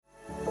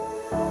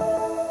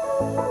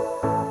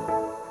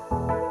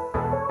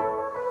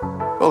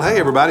Well, hey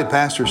everybody,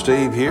 Pastor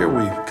Steve here.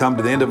 We've come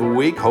to the end of a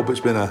week. Hope it's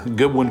been a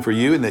good one for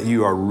you and that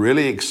you are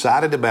really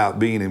excited about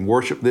being in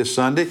worship this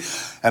Sunday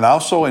and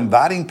also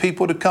inviting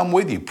people to come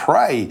with you.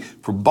 Pray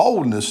for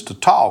boldness to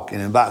talk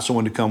and invite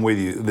someone to come with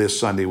you this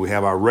Sunday. We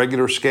have our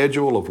regular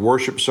schedule of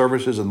worship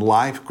services and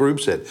life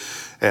groups at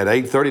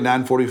 8:30,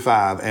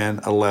 9:45,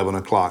 and 11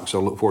 o'clock. So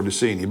I look forward to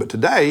seeing you. But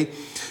today,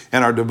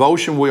 in our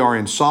devotion, we are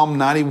in Psalm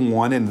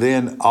 91, and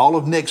then all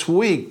of next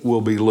week,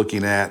 we'll be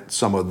looking at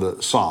some of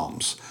the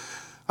Psalms.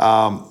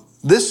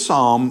 This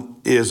psalm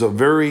is a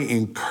very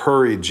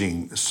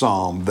encouraging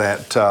psalm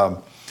that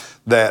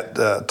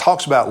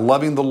talks about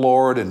loving the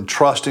Lord and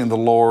trusting the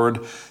Lord.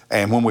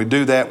 And when we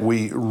do that,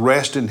 we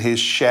rest in His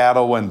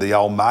shadow, and the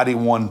Almighty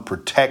One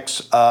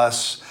protects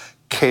us,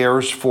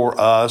 cares for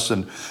us.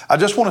 And I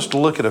just want us to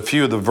look at a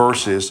few of the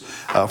verses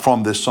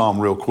from this psalm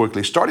real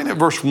quickly, starting at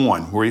verse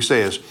 1, where he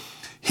says,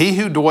 "He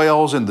who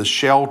dwells in the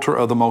shelter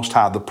of the Most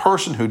High," the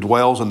person who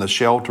dwells in the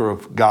shelter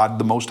of God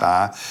the Most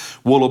High,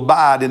 "will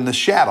abide in the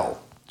shadow."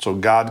 So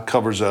God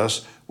covers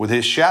us with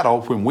His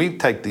shadow when we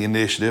take the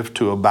initiative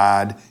to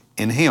abide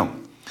in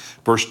Him.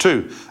 Verse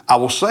 2, "I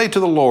will say to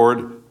the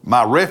Lord,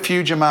 my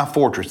refuge and my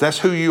fortress." That's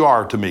who you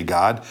are to me,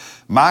 God.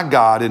 "My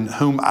God in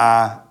whom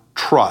I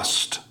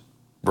trust."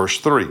 Verse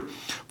 3,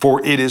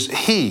 "For it is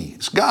He,"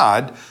 it's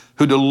God,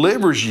 "who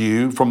delivers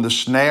you from the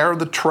snare of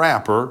the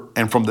trapper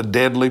and from the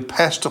deadly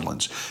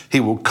pestilence.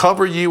 He will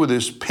cover you with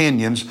His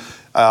pinions,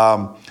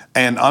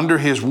 and under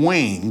His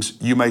wings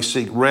you may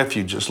seek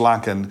refuge." It's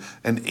like an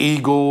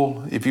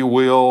eagle, if you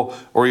will,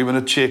 or even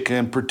a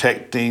chicken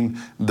protecting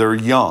their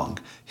young.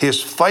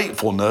 His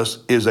faithfulness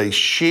is a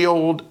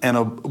shield and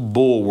a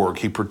bulwark.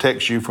 He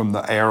protects you from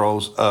the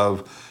arrows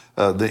of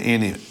the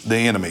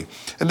enemy.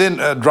 And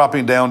then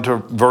dropping down to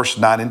verse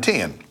 9 and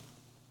 10,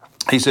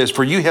 he says,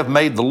 "For you have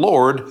made the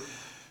Lord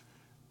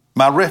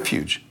my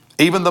refuge,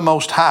 even the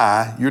Most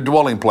High, your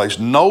dwelling place.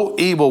 No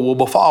evil will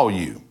befall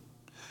you,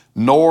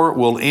 nor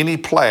will any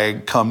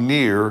plague come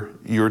near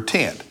your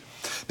tent."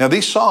 Now,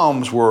 these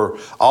psalms were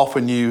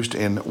often used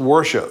in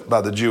worship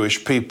by the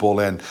Jewish people,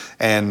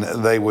 and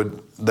they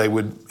would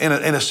in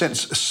a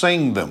sense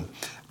sing them.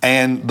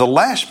 And the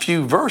last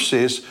few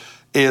verses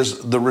is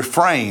the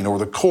refrain or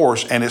the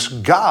chorus, and it's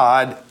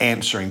God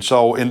answering.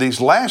 So in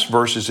these last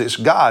verses, it's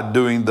God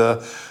doing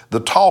the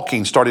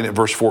talking, starting at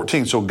verse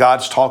 14. So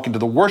God's talking to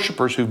the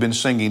worshipers who've been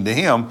singing to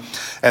Him,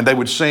 and they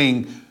would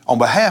sing on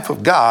behalf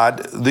of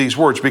God these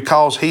words,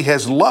 "Because He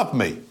has loved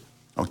me,"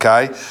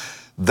 okay?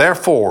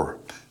 "Therefore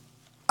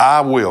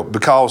I will,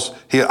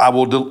 I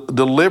will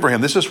deliver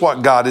him." This is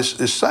what God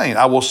is saying.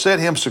 "I will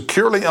set him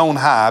securely on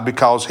high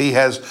because he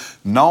has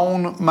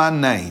known my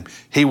name."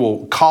 He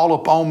will call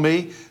upon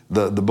me.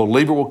 The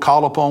believer will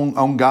call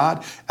upon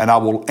God, and I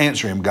will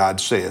answer him, God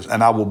says.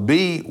 "And I will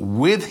be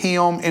with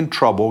him in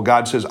trouble."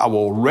 God says, "I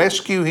will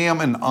rescue him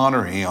and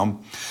honor him."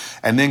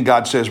 And then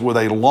God says, "With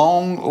a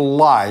long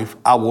life,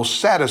 I will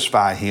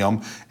satisfy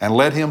him and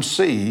let him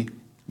see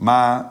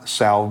my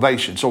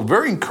salvation." So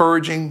very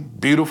encouraging,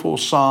 beautiful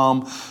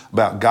psalm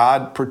about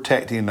God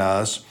protecting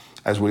us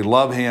as we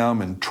love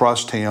Him and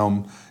trust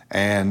Him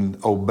and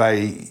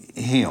obey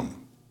Him.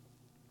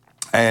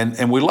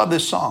 And we love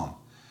this psalm.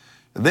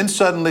 And then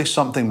suddenly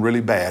something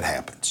really bad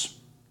happens.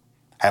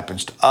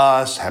 Happens to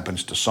us,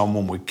 happens to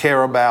someone we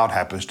care about,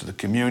 happens to the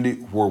community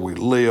where we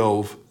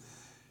live,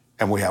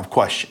 and we have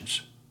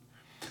questions.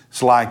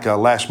 It's like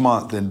last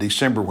month in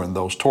December when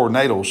those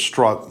tornadoes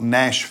struck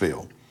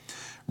Nashville.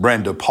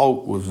 Brenda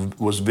Polk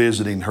was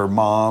visiting her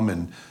mom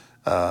and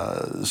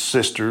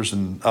sisters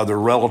and other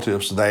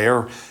relatives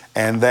there,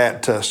 and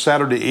that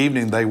Saturday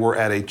evening they were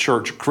at a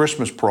church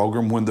Christmas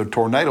program when the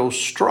tornado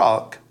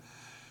struck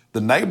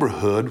the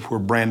neighborhood where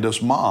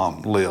Brenda's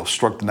mom lives,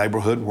 struck the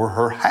neighborhood where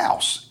her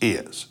house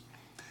is.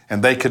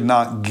 And they could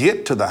not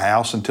get to the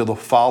house until the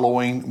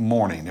following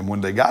morning. And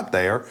when they got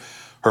there,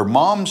 her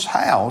mom's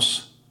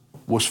house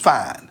was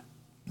fine,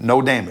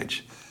 no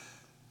damage.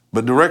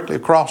 But directly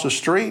across the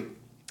street,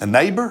 a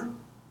neighbor,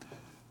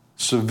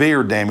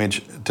 severe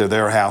damage to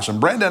their house. And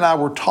Brenda and I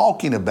were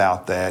talking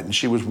about that, and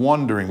she was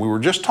wondering, we were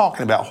just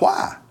talking about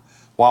why.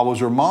 Why was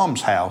her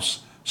mom's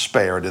house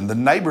spared and the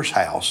neighbor's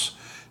house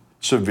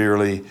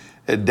severely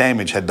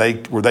damaged?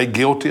 Were they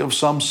guilty of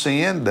some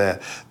sin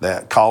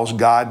that caused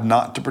God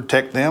not to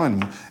protect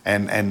them?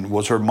 And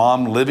was her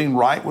mom living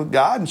right with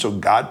God, and so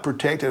God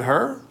protected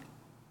her?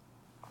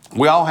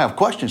 We all have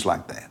questions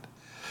like that.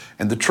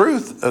 And the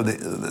truth of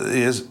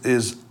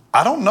is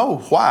I don't know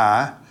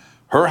why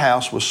her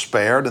house was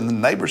spared and the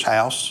neighbor's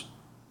house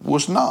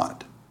was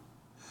not.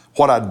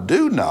 What I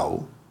do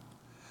know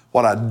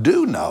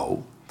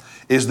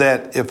is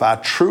that if I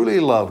truly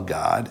love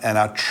God and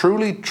I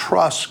truly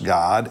trust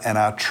God and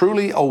I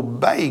truly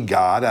obey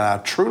God and I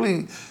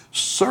truly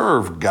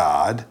serve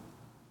God,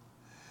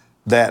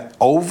 that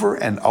over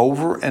and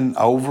over and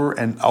over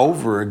and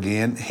over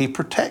again, He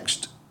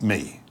protects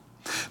me.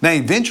 Now,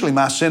 eventually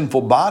my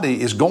sinful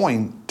body is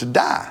going to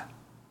die.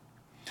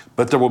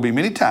 But there will be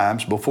many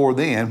times before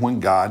then when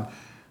God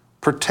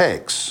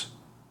protects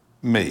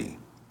me.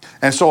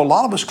 And so a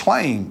lot of us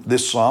claim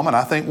this psalm, and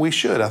I think we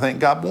should. I think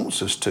God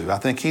wants us to. I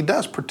think He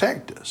does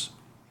protect us.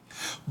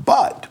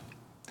 But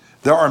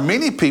there are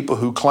many people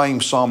who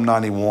claim Psalm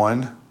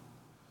 91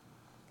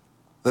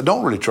 that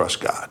don't really trust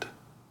God.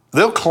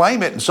 They'll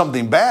claim it and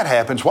something bad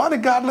happens. Why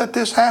did God let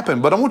this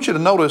happen? But I want you to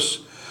notice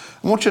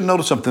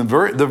something.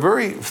 The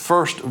very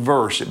first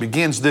verse, it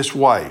begins this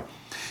way.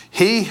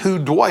 He who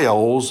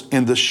dwells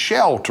in the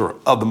shelter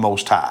of the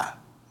Most High,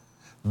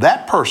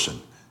 that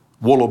person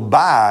will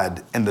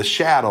abide in the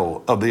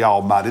shadow of the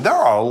Almighty. There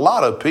are a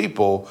lot of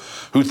people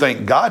who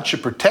think God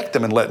should protect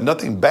them and let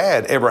nothing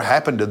bad ever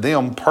happen to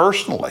them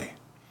personally.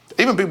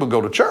 Even people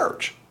go to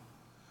church,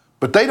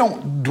 but they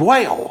don't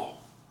dwell.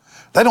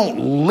 They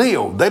don't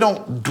live. They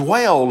don't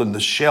dwell in the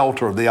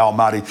shelter of the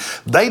Almighty.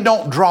 They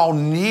don't draw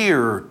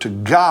near to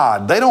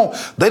God. They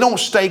don't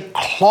stay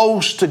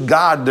close to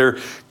God. They're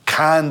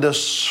kinda,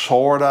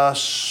 sorta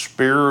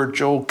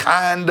spiritual,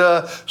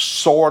 kinda,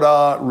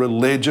 sorta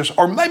religious,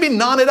 or maybe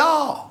none at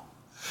all.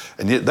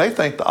 And yet they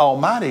think the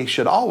Almighty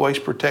should always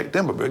protect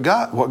them. But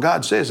God, what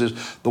God says is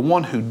the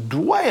one who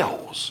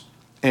dwells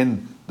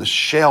in the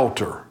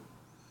shelter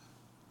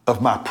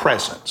of my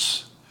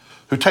presence,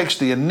 who takes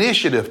the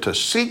initiative to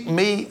seek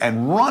me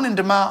and run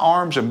into my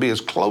arms and be as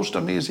close to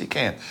me as he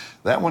can,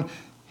 that one,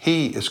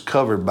 he is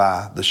covered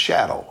by the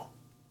shadow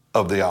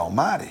of the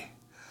Almighty.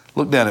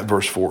 Look down at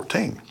verse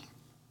 14.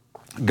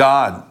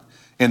 God,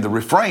 in the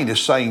refrain,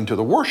 is saying to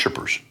the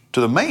worshipers, to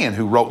the man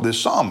who wrote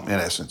this psalm, in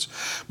essence,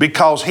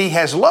 because he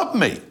has loved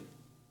me,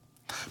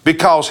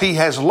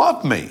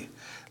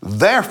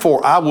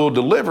 therefore I will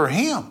deliver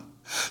him.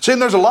 See,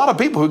 and there's a lot of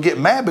people who get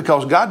mad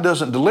because God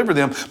doesn't deliver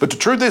them, but the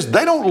truth is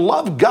they don't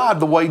love God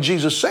the way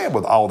Jesus said,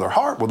 with all their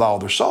heart, with all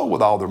their soul,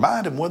 with all their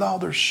mind, and with all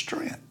their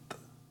strength.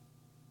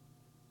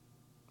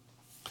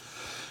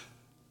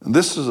 And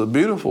this is a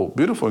beautiful,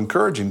 beautiful,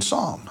 encouraging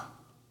psalm.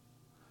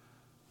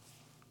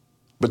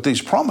 But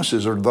these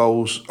promises are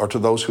to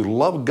those who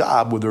love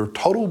God with their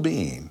total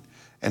being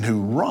and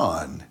who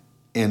run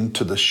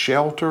into the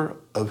shelter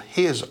of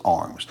His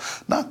arms,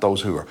 not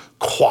those who are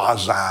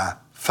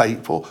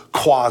quasi-faithful,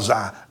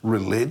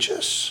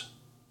 quasi-religious.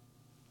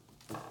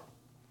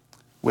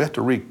 We have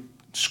to read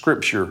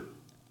Scripture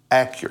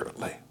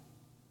accurately.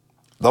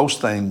 Those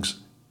things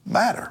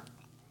matter.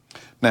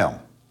 Now,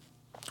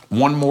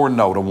 one more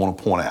note I want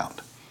to point out.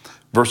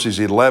 Verses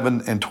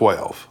 11 and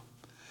 12.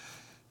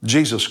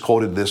 Jesus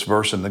quoted this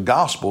verse in the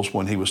Gospels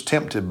when he was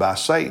tempted by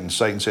Satan.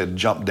 Satan said,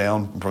 jump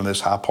down from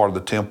this high part of the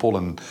temple,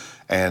 and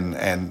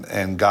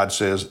God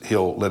says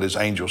He'll let His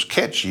angels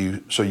catch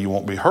you so you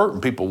won't be hurt,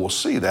 and people will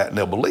see that and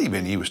they'll believe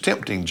in you. He was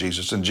tempting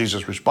Jesus, and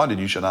Jesus responded,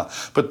 you shall not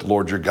put the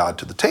Lord your God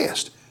to the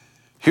test.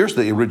 Here's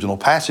the original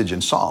passage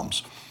in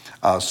Psalms.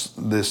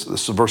 This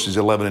is verses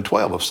 11 and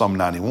 12 of Psalm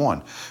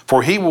 91.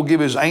 For He will give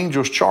His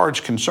angels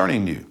charge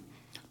concerning you,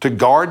 to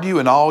guard you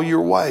in all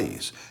your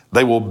ways.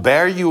 They will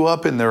bear you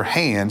up in their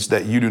hands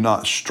that you do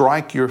not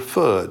strike your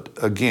foot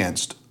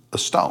against a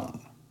stone.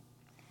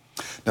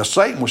 Now,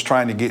 Satan was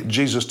trying to get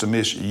Jesus to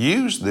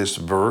misuse this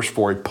verse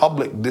for a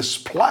public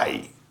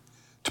display,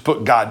 to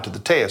put God to the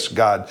test,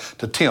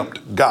 to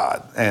tempt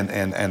God.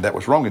 And that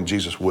was wrong, and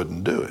Jesus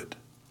wouldn't do it.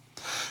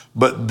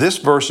 But this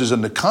verse is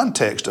in the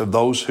context of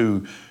those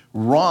who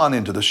run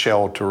into the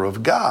shelter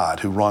of God,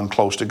 who run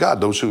close to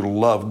God, those who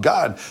love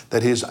God,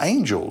 that His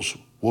angels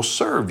will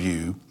serve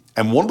you.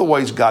 And one of the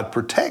ways God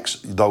protects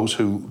those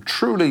who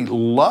truly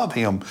love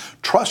Him,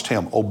 trust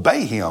Him,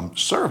 obey Him,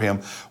 serve Him,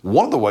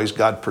 one of the ways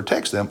God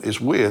protects them is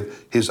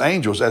with His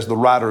angels. As the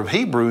writer of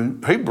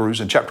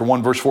Hebrews in chapter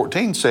 1, verse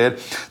 14 said,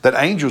 that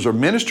angels are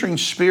ministering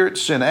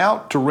spirits sent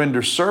out to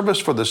render service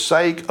for the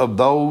sake of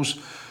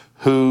those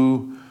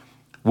who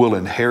will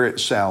inherit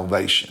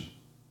salvation.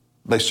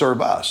 They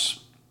serve us.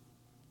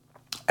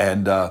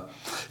 And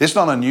it's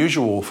not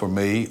unusual for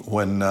me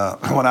when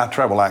I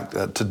travel,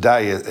 like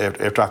today,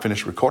 after I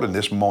finish recording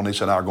this,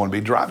 Moniz and I are going to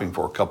be driving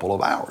for a couple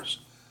of hours.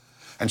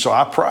 And so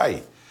I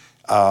pray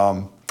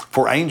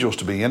for angels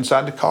to be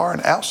inside the car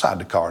and outside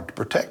the car to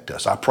protect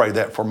us. I pray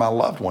that for my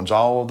loved ones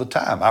all the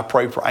time. I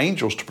pray for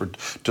angels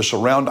to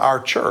surround our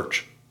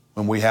church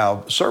when we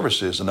have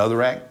services and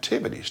other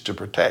activities to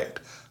protect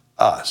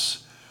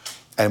us.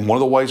 And one of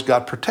the ways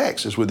God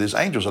protects is with His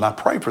angels, and I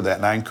pray for that,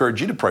 and I encourage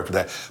you to pray for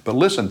that. But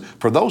listen,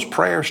 for those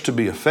prayers to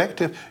be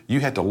effective, you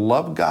have to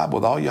love God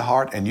with all your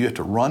heart, and you have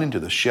to run into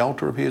the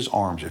shelter of His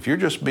arms. If you're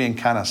just being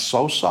kind of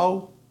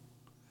so-so,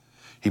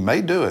 He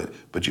may do it,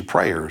 but your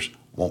prayers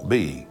won't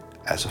be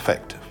as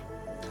effective.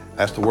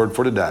 That's the word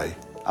for today.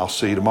 I'll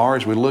see you tomorrow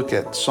as we look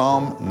at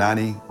Psalm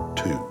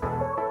 92.